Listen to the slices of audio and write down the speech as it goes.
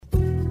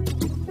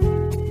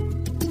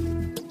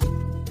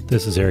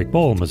This is Eric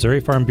Bohl,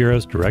 Missouri Farm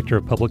Bureau's Director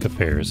of Public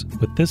Affairs,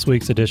 with this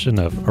week's edition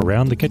of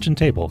Around the Kitchen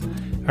Table,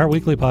 our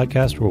weekly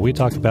podcast where we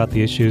talk about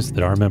the issues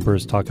that our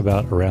members talk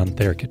about around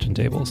their kitchen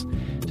tables.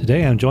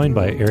 Today I'm joined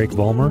by Eric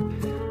Vollmer,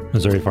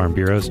 Missouri Farm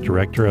Bureau's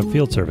Director of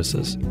Field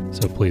Services.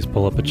 So please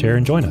pull up a chair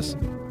and join us.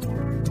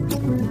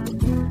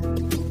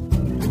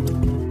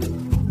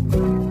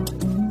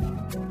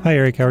 Hi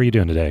Eric, how are you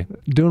doing today?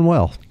 Doing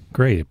well.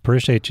 Great,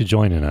 appreciate you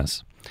joining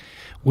us.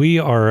 We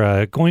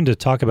are going to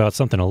talk about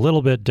something a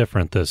little bit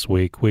different this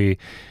week. We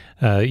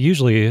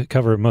usually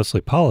cover mostly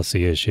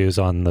policy issues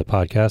on the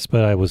podcast,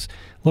 but I was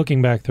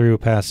looking back through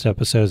past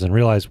episodes and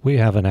realized we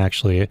haven't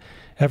actually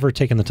ever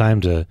taken the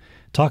time to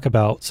talk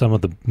about some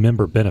of the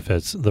member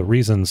benefits, the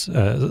reasons,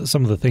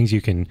 some of the things you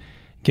can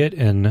get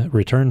in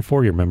return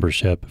for your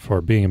membership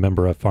for being a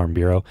member of Farm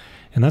Bureau.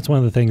 And that's one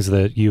of the things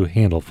that you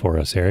handle for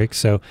us, Eric.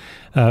 So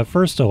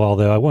first of all,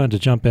 though, I wanted to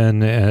jump in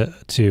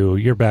to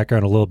your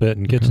background a little bit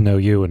and get to know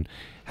you and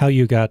how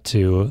you got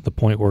to the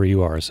point where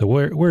you are. So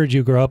where did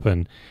you grow up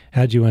and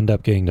how did you end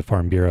up getting to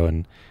Farm Bureau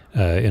and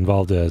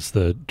involved as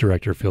the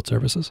Director of Field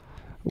Services?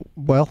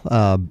 Well,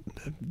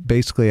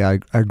 basically, I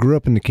grew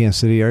up in the Kansas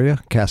City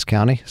area, Cass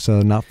County,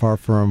 so not far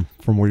from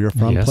where you're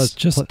from. Yes,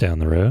 just down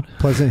the road.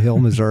 Pleasant Hill,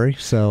 Missouri.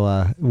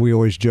 So we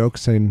always joke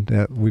saying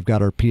that we've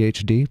got our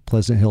PhD,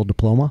 Pleasant Hill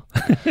diploma.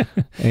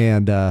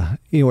 And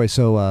anyway,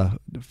 so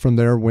from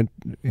there went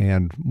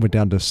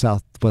down to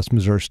Southwest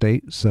Missouri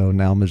State, so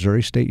now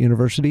Missouri State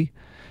University.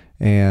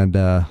 And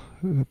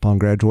upon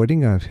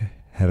graduating, I've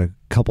had a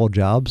couple of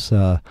jobs.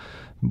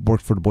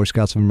 Worked for the Boy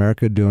Scouts of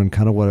America doing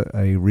kind of what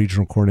a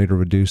regional coordinator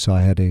would do. So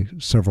I had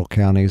several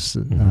counties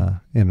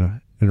in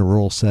a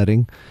rural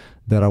setting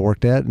that I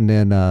worked at, and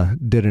then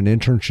did an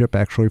internship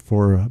actually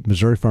for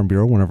Missouri Farm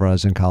Bureau whenever I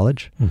was in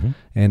college.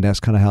 And that's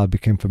kind of how I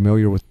became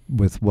familiar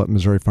with what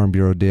Missouri Farm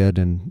Bureau did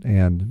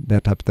and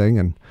that type of thing,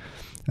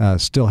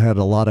 and still had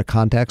a lot of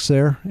contacts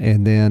there.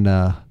 And then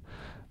I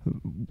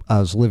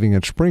was living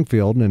in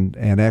Springfield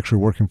and actually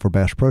working for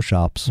Bass Pro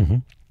Shops.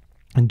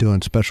 And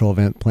doing special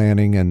event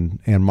planning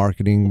and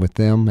marketing with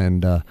them,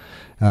 and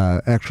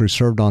actually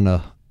served on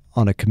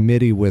a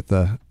committee with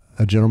a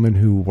gentleman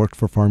who worked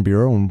for Farm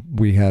Bureau, and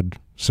we had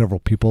several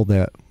people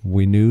that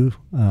we knew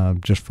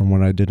just from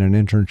when I did an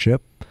internship,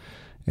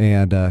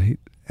 and he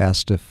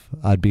asked if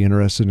I'd be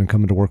interested in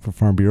coming to work for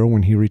Farm Bureau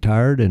when he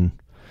retired, and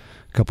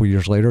a couple of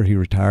years later he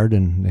retired,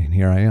 and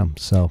here I am.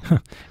 So,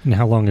 And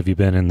how long have you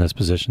been in this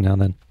position now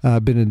then?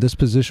 I've been in this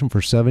position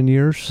for 7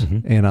 years,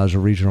 and I was a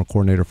regional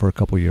coordinator for a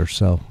couple of years,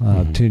 so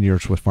 10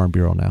 years with Farm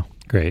Bureau now.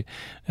 Great.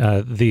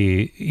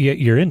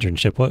 Your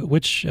internship,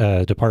 which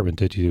department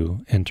did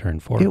you intern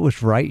for? It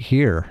was right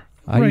here.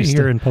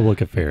 In Public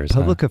Affairs.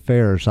 Public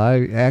Affairs.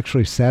 I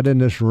actually sat in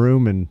this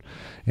room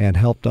and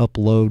helped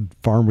upload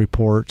farm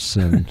reports,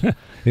 and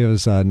it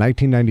was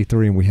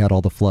 1993, and we had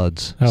all the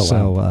floods. Oh, wow.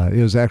 So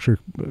it was actually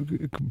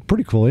a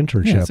pretty cool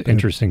internship. Yeah, it's an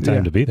interesting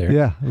time to be there.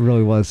 Yeah, it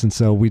really was. And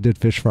so we did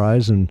fish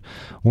fries and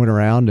went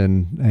around,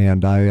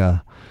 and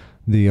I,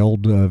 the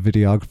old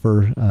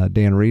videographer,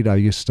 Dan Reed, I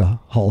used to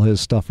haul his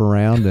stuff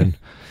around, and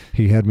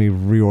he had me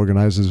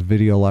reorganize his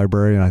video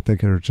library, and I think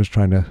they were just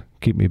trying to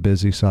keep me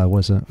busy so I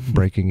wasn't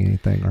breaking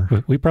anything.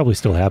 Or we probably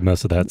still have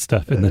most of that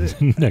stuff in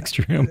the next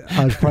room.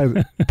 I was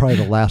probably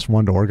the last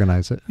one to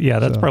organize it. Yeah,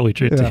 that's probably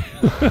true too.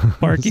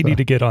 Mark, you need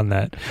to get on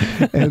that.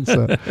 and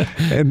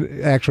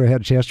actually I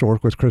had a chance to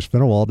work with Chris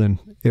Finewald, and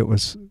it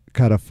was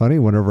kind of funny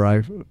whenever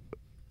I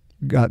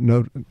got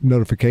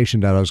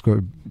notification that I was going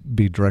to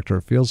be Director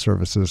of Field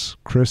Services.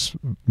 Chris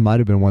might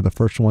have been one of the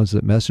first ones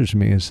that messaged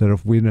me and said,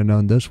 if we'd have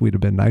known this, we'd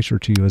have been nicer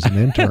to you as an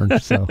intern.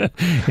 So,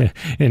 yeah.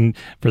 And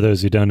for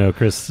those who don't know,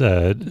 Chris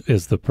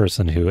is the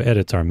person who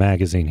edits our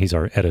magazine. He's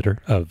our editor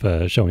of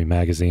Show Me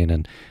Magazine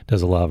and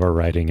does a lot of our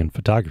writing and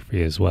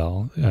photography as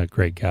well.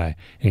 Great guy.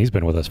 And he's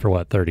been with us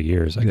for 30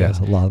 years, I guess.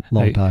 Yeah, a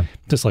long time.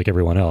 Just like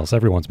everyone else.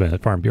 Everyone's been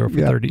at Farm Bureau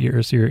for 30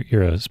 years.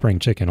 You're a spring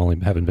chicken, only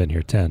haven't been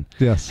here 10.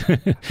 Yes.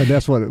 And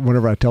that's what,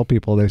 whenever I tell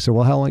people, they say,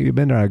 well, how long have you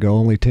been there? I go,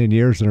 only 10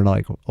 years. And they're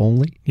like,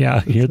 only?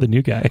 Yeah, you're the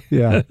new guy.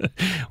 Yeah.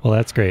 Well,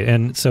 that's great.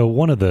 And so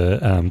one of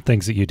the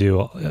things that you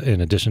do,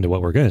 in addition to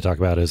what we're going to talk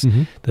about, is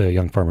the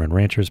Young Farmer and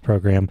Ranchers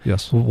program.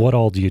 Yes. What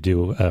all do you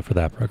do for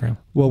that program?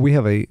 Well, we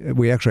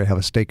actually have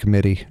a state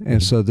committee.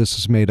 And so this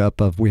is made up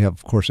of, we have,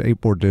 of course,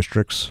 8 board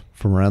districts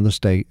from around the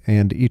state.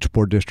 And each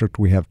board district,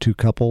 we have 2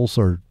 couples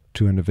or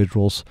 2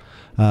 individuals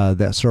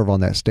that serve on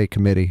that state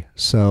committee.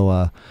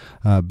 So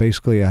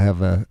basically, I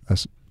have a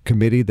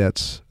committee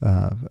that's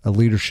a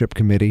leadership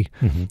committee.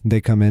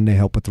 They come in, they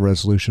help with the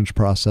resolutions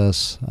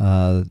process.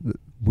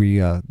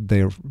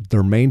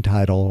 Their main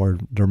title or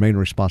their main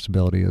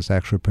responsibility is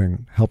actually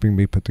helping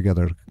me put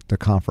together the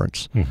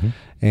conference.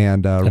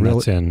 And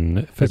that's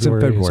in February? It's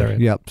in February.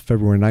 Yep,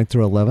 February 9th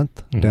through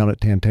 11th down at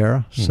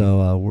Tantera.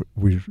 So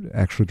we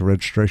actually, the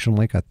registration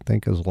link, I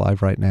think, is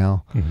live right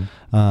now.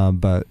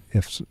 But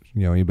if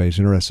anybody's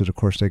interested, of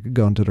course, they could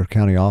go into their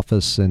county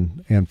office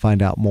and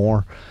find out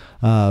more.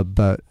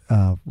 But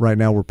right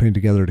now we're putting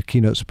together the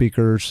keynote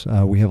speakers.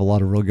 We have a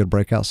lot of real good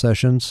breakout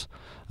sessions.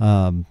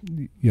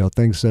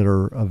 Things that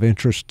are of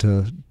interest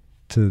to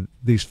to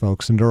these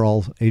folks, and they're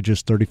all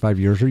ages 35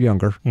 years or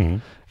younger. Mm-hmm.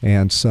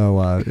 And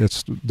so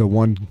it's the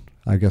one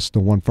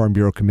Farm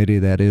Bureau committee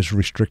that is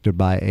restricted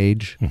by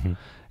age. Mm-hmm.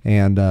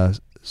 And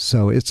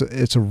so it's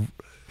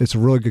a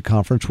really good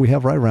conference. We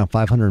have right around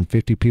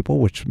 550 people,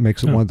 which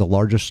makes it one of the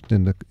largest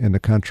in the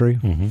country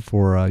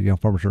for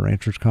farmers and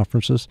ranchers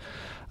conferences.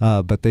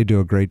 But they do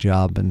a great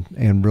job,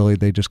 and really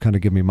they just kind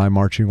of give me my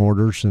marching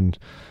orders and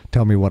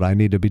tell me what I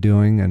need to be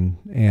doing,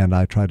 and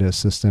I try to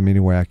assist them any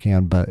way I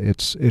can. But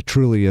it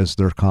truly is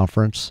their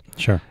conference.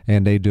 Sure.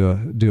 And they do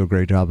a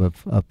great job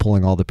of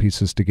pulling all the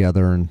pieces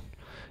together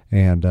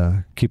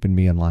and keeping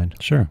me in line.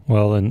 Sure.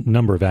 Well, a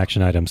number of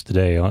action items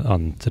today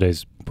on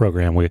today's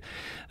program.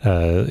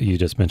 You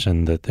just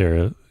mentioned that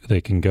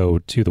they can go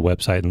to the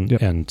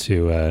website and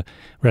to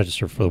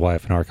register for the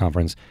YF&R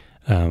conference.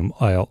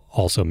 I'll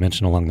also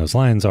mention along those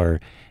lines our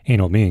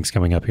annual meetings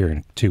coming up here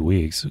in 2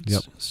 weeks.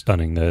 It's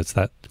stunning that it's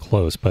that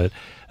close, but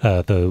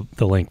the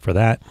link for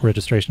that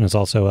registration is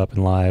also up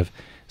and live,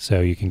 so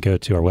you can go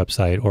to our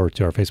website or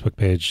to our Facebook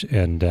page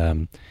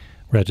and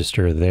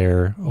register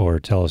there, or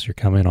tell us you're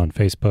coming on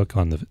Facebook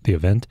on the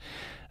event.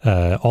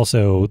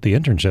 Also, the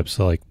internships,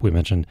 like we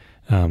mentioned,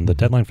 the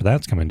deadline for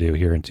that's coming due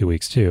here in 2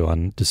 weeks too,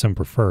 on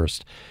December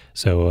 1st.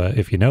 So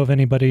if you know of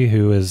anybody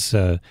who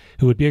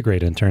would be a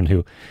great intern,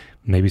 who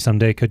maybe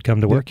someday could come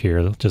to work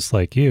here, just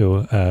like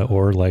you,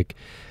 or like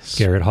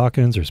Garrett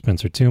Hawkins or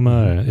Spencer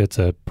Tuma, it's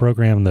a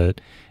program that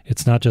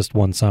it's not just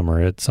one summer.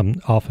 It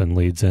often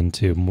leads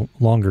into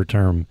longer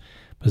term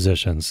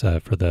positions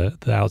for the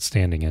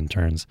outstanding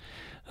interns.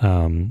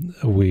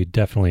 We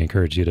definitely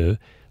encourage you to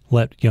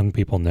let young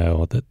people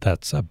know that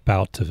that's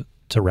about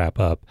to wrap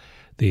up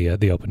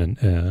the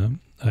open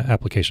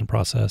application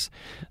process.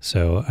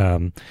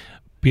 So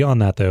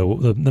beyond that, though,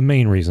 the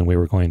main reason we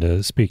were going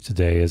to speak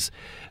today is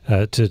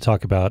to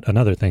talk about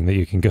another thing that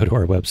you can go to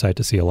our website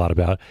to see a lot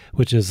about,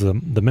 which is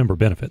the member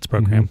benefits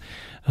program.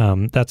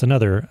 Mm-hmm. That's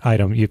another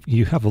item.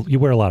 You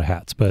wear a lot of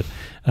hats, but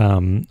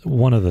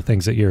one of the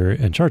things that you're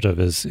in charge of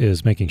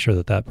is making sure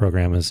that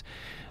program is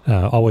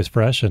always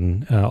fresh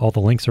and all the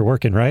links are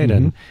working right,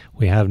 mm-hmm. and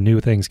we have new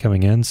things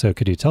coming in. So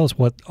could you tell us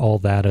what all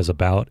that is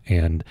about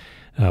and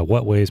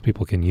what ways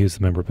people can use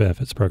the member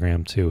benefits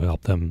program to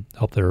help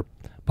their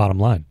bottom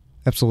line?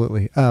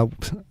 Absolutely. We're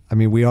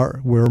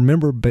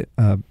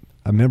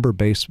a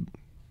member-based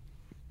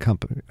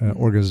company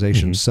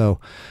organization. Mm-hmm.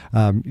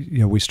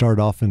 So we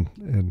started off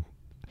in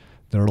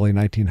the early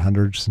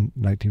 1900s,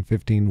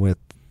 1915, with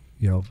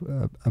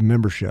a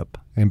membership,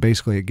 and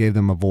basically it gave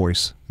them a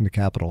voice in the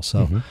Capitol.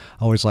 So mm-hmm. I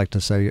always like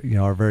to say,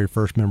 our very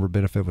first member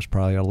benefit was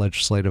probably a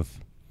legislative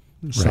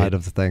side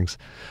of the things.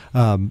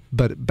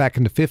 But back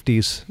in the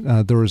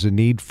 50s, there was a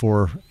need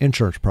for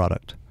insurance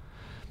product,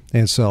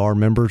 and so our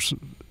members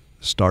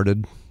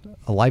started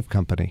a life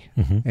company,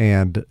 mm-hmm.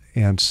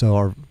 and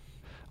so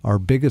our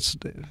biggest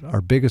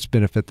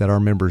benefit that our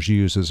members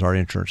use is our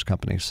insurance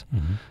companies,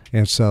 mm-hmm.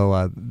 and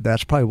so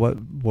that's probably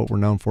what we're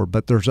known for.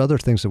 But there's other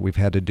things that we've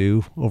had to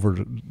do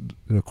over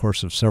the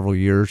course of several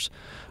years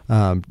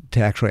to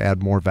actually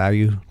add more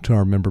value to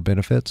our member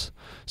benefits.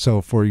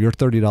 So for your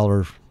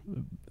 $30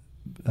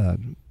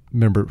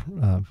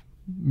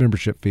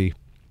 membership fee,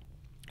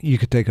 you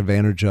could take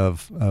advantage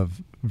of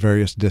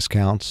various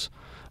discounts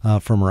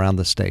from around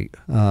the state.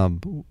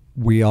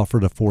 We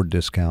offered a Ford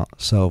discount.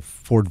 So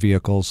Ford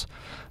vehicles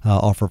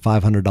offer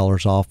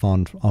 $500 off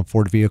on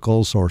Ford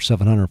vehicles, or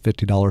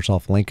 $750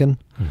 off Lincoln,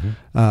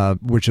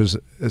 mm-hmm. Which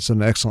it's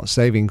an excellent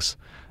savings,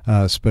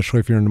 especially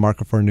if you're in the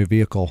market for a new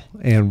vehicle.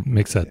 And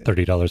makes that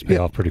 $30 pay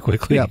off pretty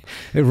quickly. Yeah,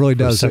 it really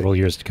does. For several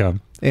years to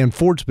come. And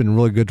Ford's been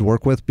really good to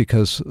work with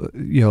because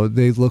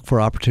they look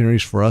for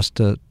opportunities for us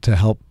to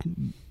help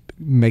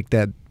make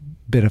that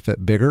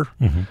benefit bigger.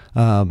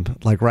 Mm-hmm.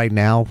 Like right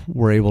now,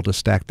 we're able to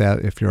stack that.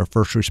 If you're a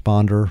first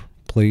responder,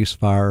 police,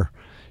 fire,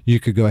 you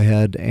could go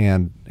ahead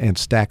and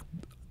stack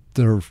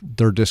their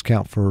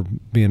discount for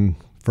being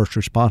first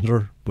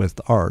responder with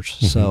ours.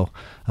 Mm-hmm. So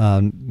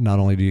not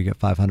only do you get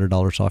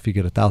 $500 off, you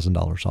get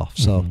 $1,000 off.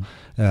 So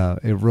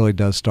mm-hmm. It really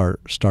does start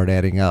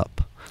adding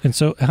up. And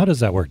so how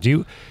does that work?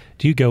 Do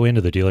you go into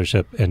the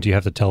dealership and do you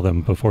have to tell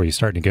them before you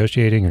start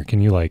negotiating, or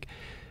can you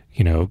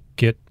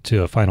get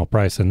to a final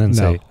price and then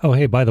say, oh,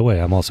 hey, by the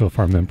way, I'm also a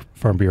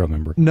Farm Bureau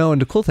member? No,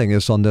 and the cool thing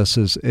is on this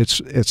is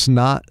it's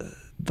not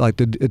like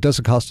it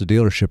doesn't cost the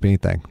dealership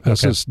anything.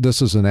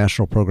 This is a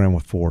national program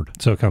with Ford.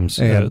 So it comes,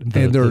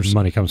 the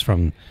money comes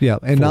from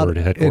and Ford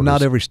headquarters. And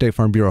not every state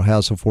Farm Bureau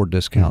has a Ford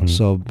discount. Mm-hmm.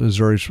 So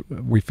Missouri's,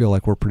 we feel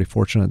like we're pretty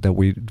fortunate that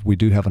we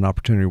do have an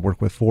opportunity to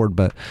work with Ford.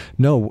 But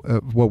no,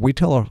 what we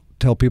tell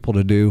people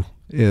to do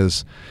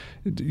is,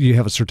 you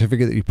have a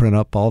certificate that you print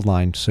up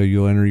online, so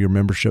you enter your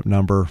membership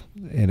number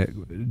and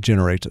it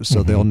generates it, so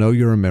mm-hmm. they'll know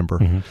you're a member.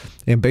 Mm-hmm.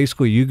 And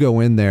basically you go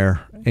in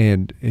there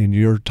and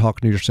you're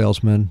talking to your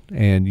salesman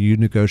and you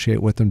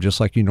negotiate with them just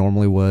like you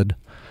normally would.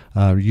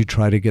 You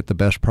try to get the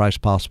best price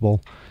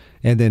possible,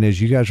 and then as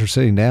you guys are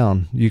sitting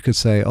down, you could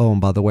say, oh,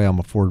 and by the way, I'm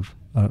a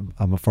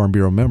Farm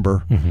Bureau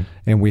member, mm-hmm.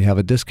 and we have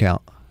a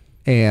discount.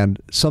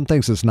 And some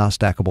things it's not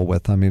stackable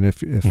with. I mean,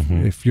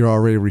 if you're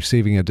already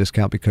receiving a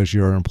discount because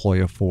you're an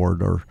employee of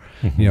Ford, or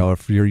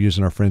if you're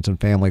using our friends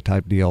and family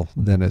type deal,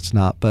 then it's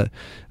not. But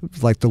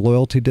like the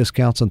loyalty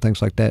discounts and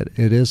things like that,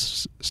 it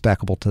is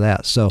stackable to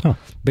that. So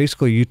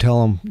basically, you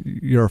tell them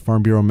you're a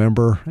Farm Bureau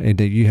member and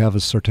that you have a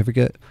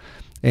certificate.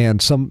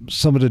 And some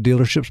of the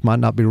dealerships might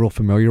not be real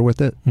familiar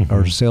with it,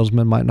 or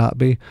salesmen might not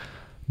be,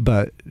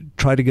 but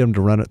try to get them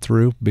to run it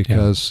through,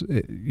 because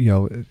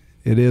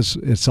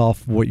it's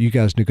off what you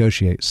guys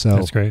negotiate. So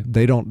that's great.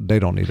 They don't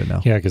need to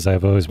know. Yeah, because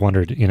I've always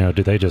wondered,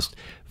 do they just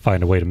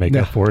find a way to make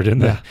up for it,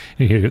 and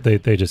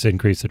they just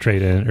increase the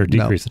trade-in or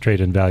decrease the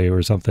trade-in value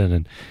or something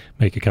and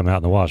make it come out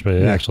in the wash? But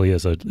it actually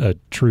is a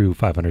true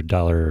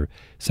 $500 or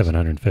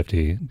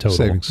 $750 total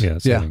savings. Yeah,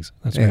 savings.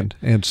 That's great.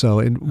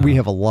 And we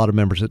have a lot of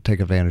members that take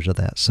advantage of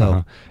that.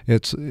 So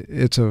it's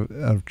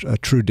a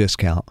true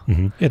discount.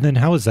 And then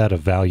how is that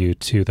of value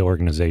to the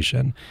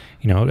organization?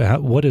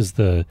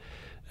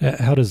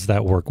 How does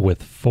that work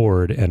with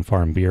Ford and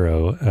Farm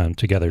Bureau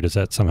together? Does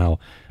that somehow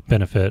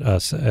benefit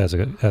us as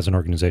an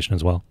organization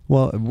as well?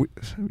 Well,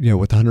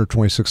 with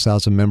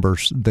 126,000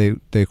 members, they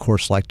of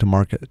course like to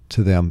market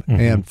to them.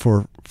 And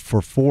for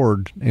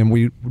Ford, and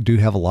we do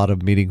have a lot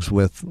of meetings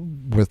with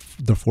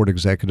the Ford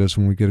executives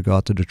when we get to go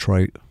out to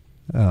Detroit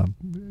a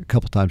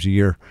couple times a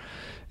year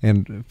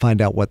and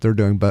find out what they're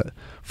doing. But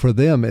for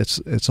them,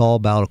 it's all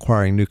about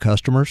acquiring new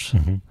customers.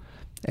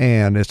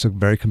 And it's a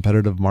very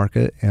competitive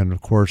market. And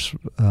of course,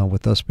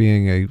 with us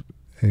being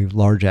a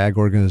large ag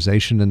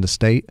organization in the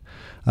state,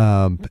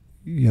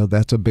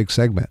 that's a big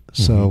segment.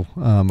 So,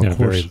 of course, a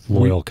very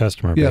loyal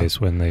customer base.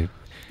 When they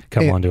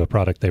come onto a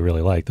product they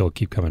really like, they'll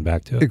keep coming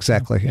back to it.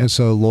 Exactly. And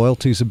so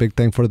loyalty is a big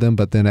thing for them,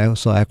 but then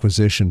also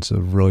acquisition's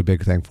a really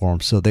big thing for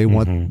them. So they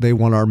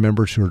want our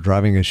members who are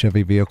driving a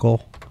Chevy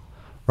vehicle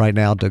right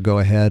now to go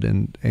ahead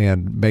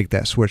and make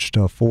that switch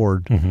to a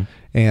Ford.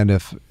 And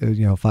if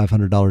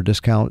 $500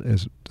 discount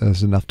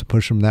is enough to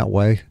push them that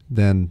way,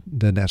 then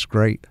that's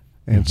great.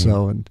 And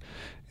so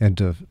and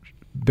to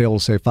be able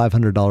to save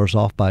 $500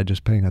 off by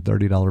just paying a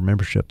 $30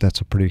 membership, that's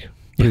a pretty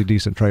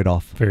decent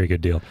trade-off. Very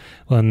good deal.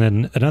 Well, and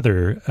then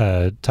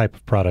another type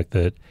of product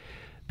that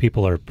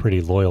people are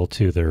pretty loyal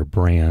to their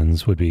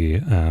brands would be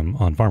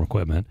on farm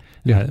equipment.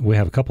 We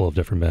have a couple of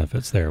different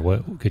benefits there.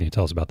 What can you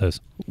tell us about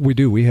those? We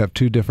do. We have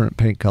two different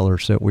paint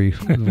colors that we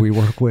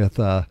work with.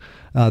 The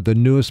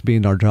newest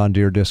being our John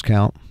Deere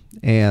discount,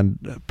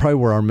 and probably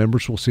where our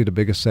members will see the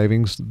biggest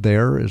savings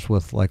there is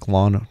with like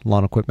lawn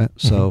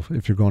equipment. So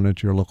if you're going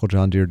into your local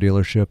John Deere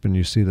dealership and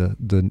you see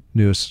the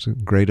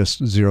newest,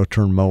 greatest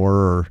zero-turn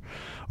mower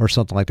or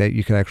something like that,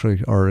 you could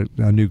actually, or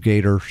a new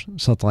Gator,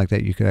 something like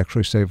that, you could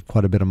actually save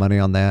quite a bit of money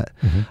on that.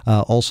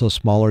 Also,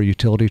 smaller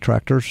utility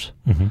tractors,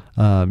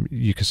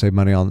 you could save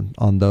money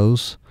on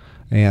those.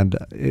 And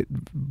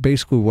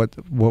basically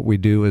what we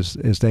do is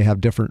they have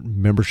different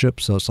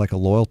memberships, so it's like a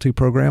loyalty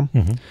program.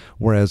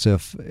 Whereas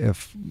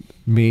if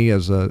me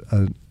as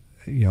a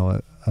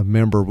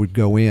member would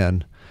go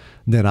in,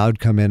 then I would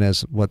come in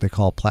as what they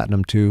call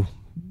Platinum 2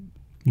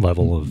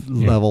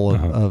 level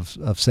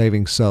of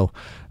savings. So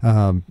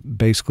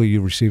basically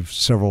you receive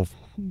several,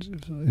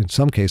 in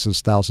some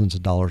cases, thousands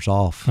of dollars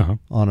off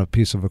on a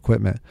piece of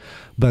equipment.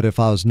 But if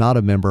I was not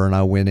a member and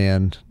I went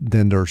in,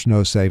 then there's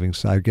no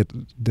savings.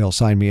 They'll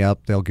sign me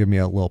up. They'll give me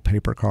a little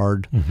paper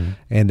card.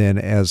 And then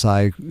as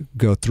I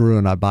go through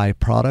and I buy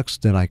products,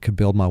 then I could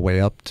build my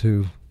way up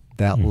to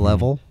that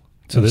level.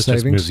 So this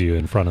savings. Just moves you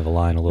in front of the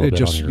line a little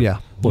bit on your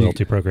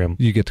loyalty program.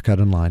 You get to cut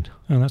in line.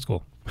 Oh, that's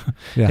cool.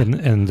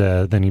 And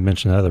then you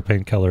mentioned other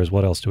paint colors.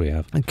 What else do we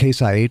have? In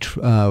Case IH,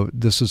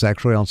 this is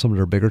actually on some of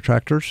their bigger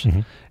tractors,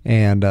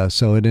 and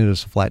so it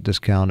is a flat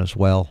discount as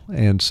well.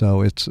 And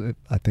so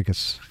I think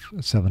it's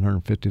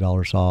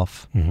 $750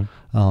 off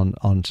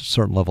on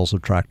certain levels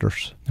of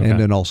tractors, and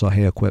then also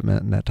hay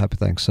equipment and that type of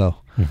thing. So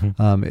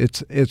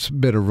it's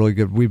been a really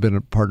good. We've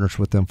been partners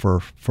with them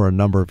for a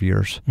number of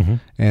years,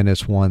 and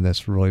it's one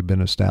that's really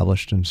been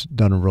established and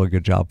done a really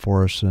good job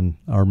for us, and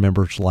our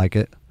members like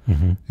it.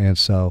 And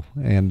so,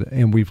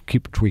 and we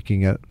keep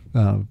tweaking it,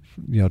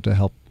 to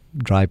help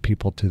drive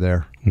people to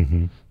there.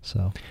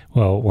 So,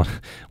 well,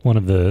 one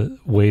of the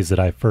ways that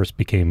I first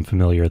became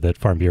familiar that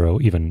Farm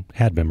Bureau even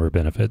had member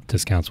benefit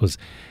discounts was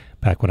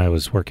back when I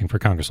was working for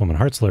Congresswoman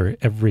Hartzler.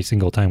 Every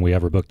single time we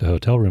ever booked a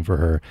hotel room for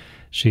her,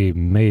 she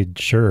made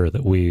sure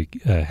that we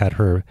had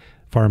her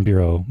Farm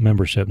Bureau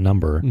membership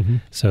number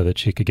so that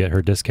she could get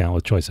her discount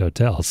with Choice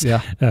Hotels.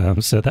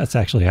 So that's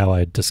actually how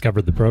I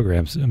discovered the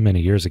programs many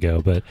years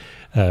ago. But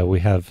we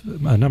have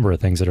a number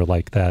of things that are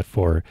like that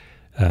for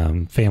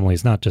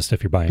families, not just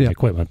if you're buying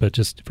equipment, but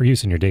just for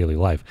use in your daily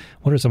life.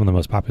 What are some of the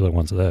most popular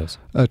ones of those?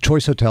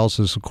 Choice Hotels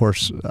is, of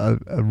course,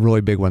 a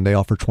really big one. They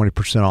offer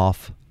 20%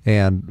 off.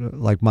 And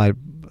like my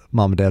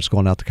mom and dad's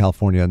going out to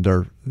California,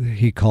 and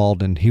he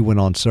called and he went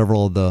on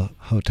several of the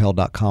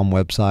hotel.com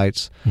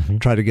websites,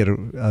 tried to get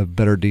a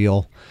better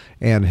deal,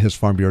 and his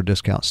Farm Bureau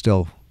discount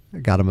still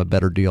got him a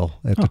better deal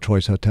at the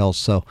Choice Hotels.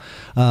 So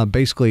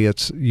basically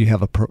you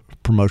have a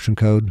promotion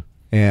code,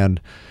 and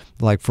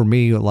like for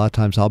me, a lot of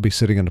times I'll be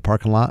sitting in the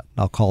parking lot.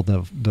 I'll call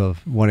the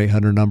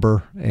 1-800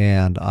 number,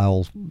 and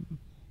I'll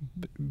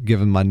give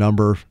them my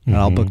number, and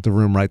I'll book the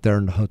room right there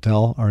in the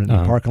hotel or in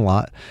the parking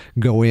lot,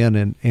 go in,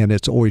 and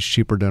it's always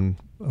cheaper than,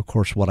 of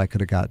course, what I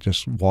could have got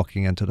just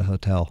walking into the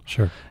hotel.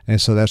 Sure.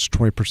 And so that's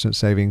 20%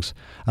 savings.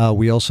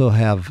 We also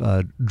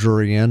have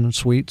Drury Inn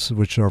suites,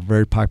 which are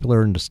very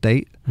popular in the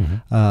state. They're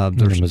a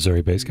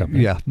Missouri-based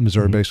company. Yeah,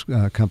 Missouri-based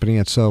company.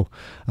 And so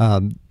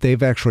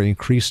they've actually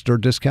increased their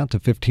discount to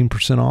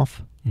 15%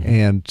 off.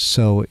 And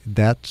so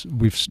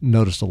we've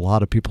noticed a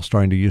lot of people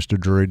starting to use the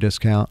Drury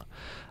discount.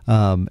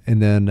 And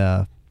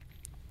then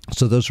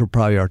so those are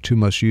probably our two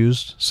most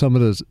used. Some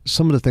of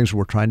the things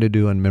we're trying to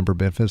do in member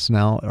benefits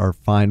now are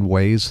find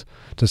ways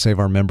to save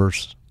our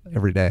members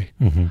every day.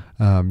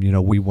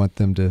 We want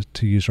them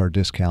to use our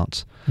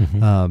discounts.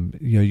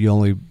 You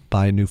only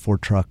buy a new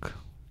Ford truck,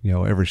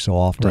 every so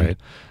often.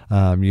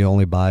 Right. You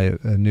only buy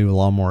a new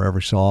lawnmower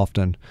every so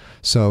often.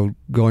 So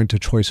going to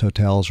Choice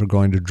Hotels or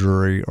going to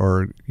Drury,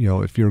 or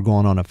if you're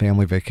going on a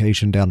family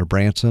vacation down to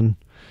Branson,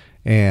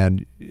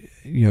 and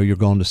you're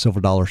going to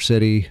Silver Dollar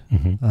City.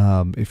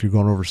 If you're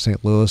going over to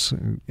St. Louis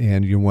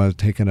and you want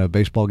to take in a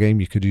baseball game,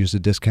 you could use a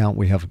discount.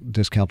 We have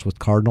discounts with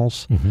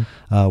Cardinals.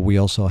 We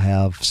also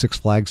have Six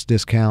Flags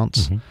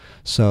discounts.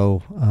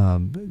 So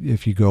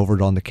if you go over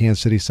on the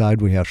Kansas City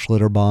side, we have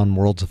Schlitterbahn,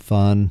 Worlds of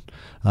Fun.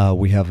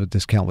 We have a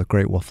discount with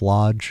Great Wolf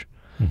Lodge.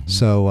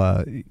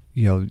 So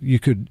you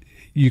could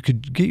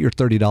get your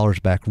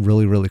 $30 back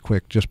really, really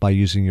quick just by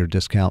using your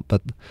discount.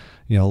 But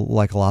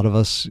like a lot of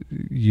us,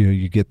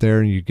 you get there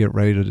and you get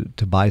ready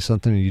to buy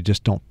something and you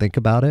just don't think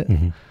about it.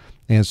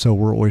 And so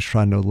we're always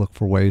trying to look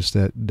for ways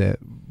that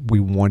we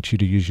want you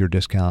to use your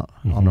discount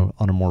on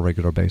a more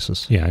regular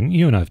basis. Yeah, and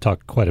you and I have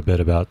talked quite a bit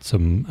about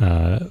some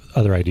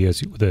other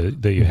ideas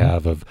that you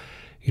have of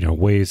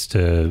ways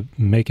to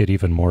make it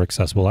even more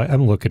accessible.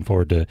 I'm looking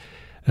forward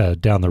to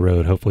down the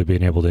road, hopefully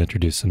being able to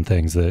introduce some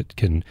things that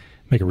can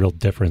make a real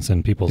difference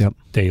in people's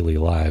daily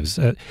lives.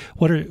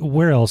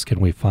 Where else can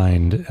we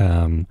find?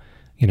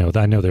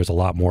 I know there's a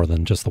lot more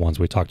than just the ones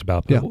we talked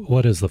about. But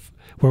what is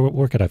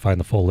where could I find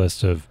the full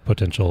list of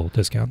potential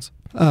discounts?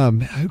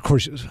 Of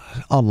course,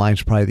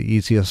 online's probably the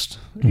easiest,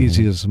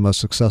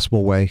 most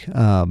accessible way.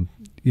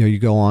 You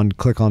go on,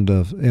 click on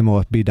the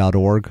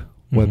MOFB.org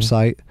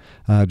website,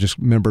 just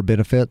member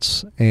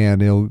benefits,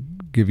 and it'll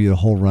give you the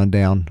whole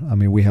rundown. I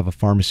mean, we have a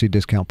pharmacy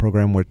discount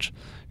program, which,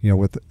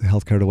 with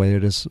healthcare the way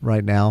it is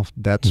right now,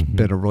 that's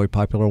been a really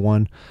popular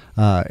one.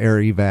 Air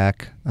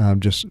Evac,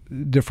 just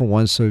different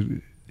ones. So,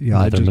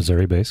 another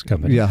Missouri-based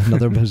company. Yeah,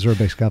 another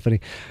Missouri-based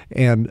company.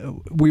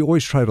 And we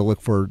always try to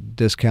look for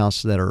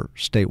discounts that are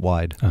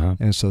statewide.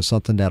 And so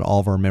something that all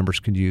of our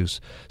members can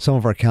use. Some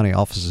of our county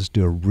offices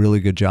do a really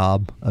good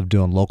job of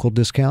doing local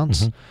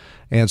discounts.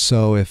 And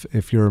so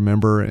if you're a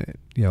member,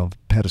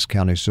 Pettis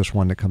County is just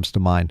one that comes to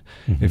mind.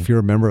 If you're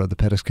a member of the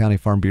Pettis County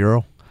Farm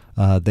Bureau,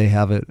 they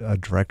have a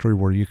directory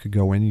where you could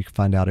go in. You can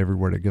find out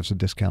everywhere that gives a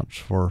discount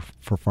for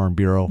Farm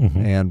Bureau,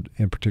 and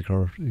in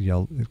particular,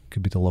 it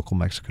could be the local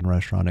Mexican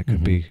restaurant. It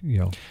could be,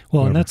 Well,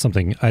 whatever. And that's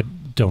something I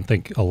don't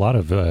think a lot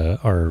of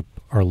our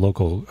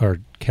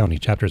county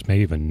chapters may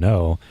even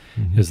know,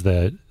 is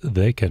that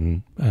they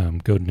can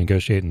go to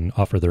negotiate and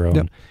offer their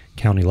own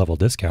county level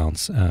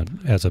discounts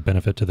as a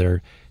benefit to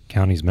their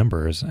county's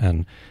members.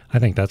 And I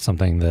think that's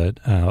something that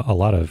a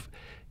lot of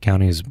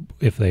counties,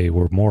 if they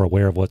were more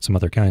aware of what some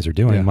other counties are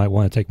doing, might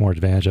want to take more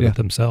advantage of it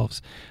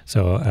themselves.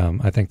 So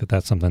I think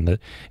that's something that,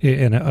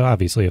 and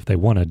obviously if they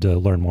wanted to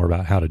learn more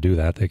about how to do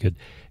that, they could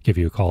give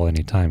you a call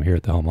anytime here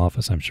at the home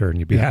office, I'm sure, and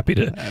you'd be happy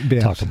to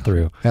talk them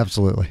through.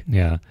 Absolutely.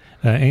 Yeah.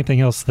 Anything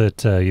else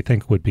that you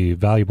think would be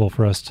valuable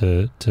for us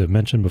to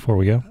mention before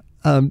we go?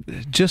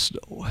 Just,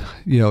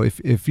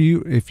 if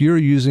you're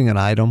using an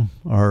item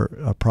or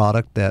a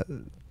product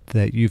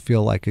that you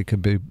feel like it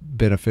could be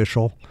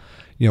beneficial,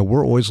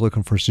 we're always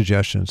looking for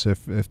suggestions.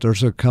 If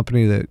there's a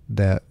company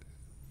that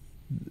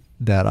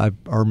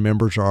our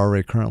members are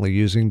already currently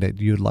using that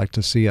you'd like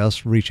to see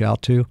us reach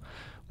out to,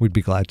 we'd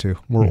be glad to.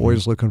 We're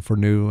always looking for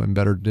new and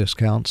better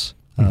discounts,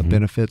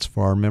 benefits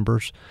for our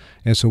members,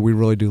 and so we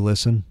really do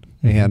listen.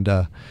 And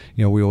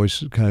we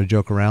always kind of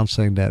joke around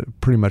saying that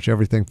pretty much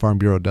everything Farm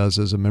Bureau does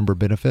is a member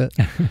benefit.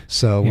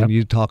 So when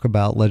you talk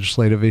about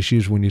legislative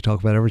issues, when you talk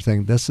about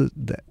everything,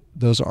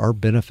 those are our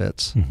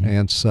benefits.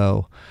 And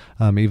so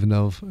even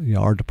though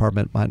our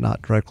department might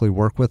not directly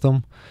work with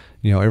them,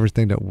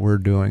 everything that we're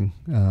doing,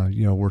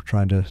 we're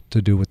trying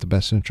to do with the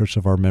best interests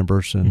of our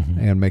members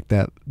and make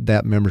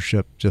that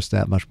membership just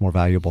that much more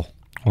valuable.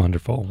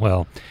 Wonderful.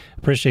 Well,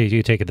 appreciate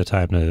you taking the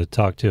time to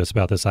talk to us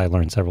about this. I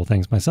learned several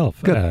things myself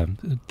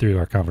through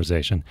our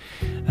conversation.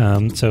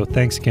 So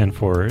thanks again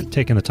for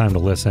taking the time to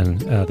listen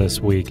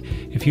this week.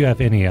 If you have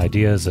any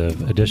ideas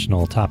of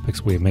additional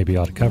topics we maybe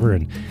ought to cover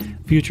in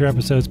future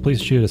episodes, please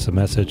shoot us a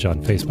message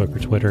on Facebook or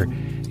Twitter,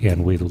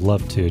 and we'd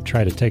love to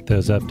try to take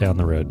those up down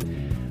the road.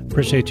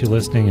 Appreciate you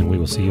listening, and we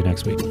will see you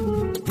next week.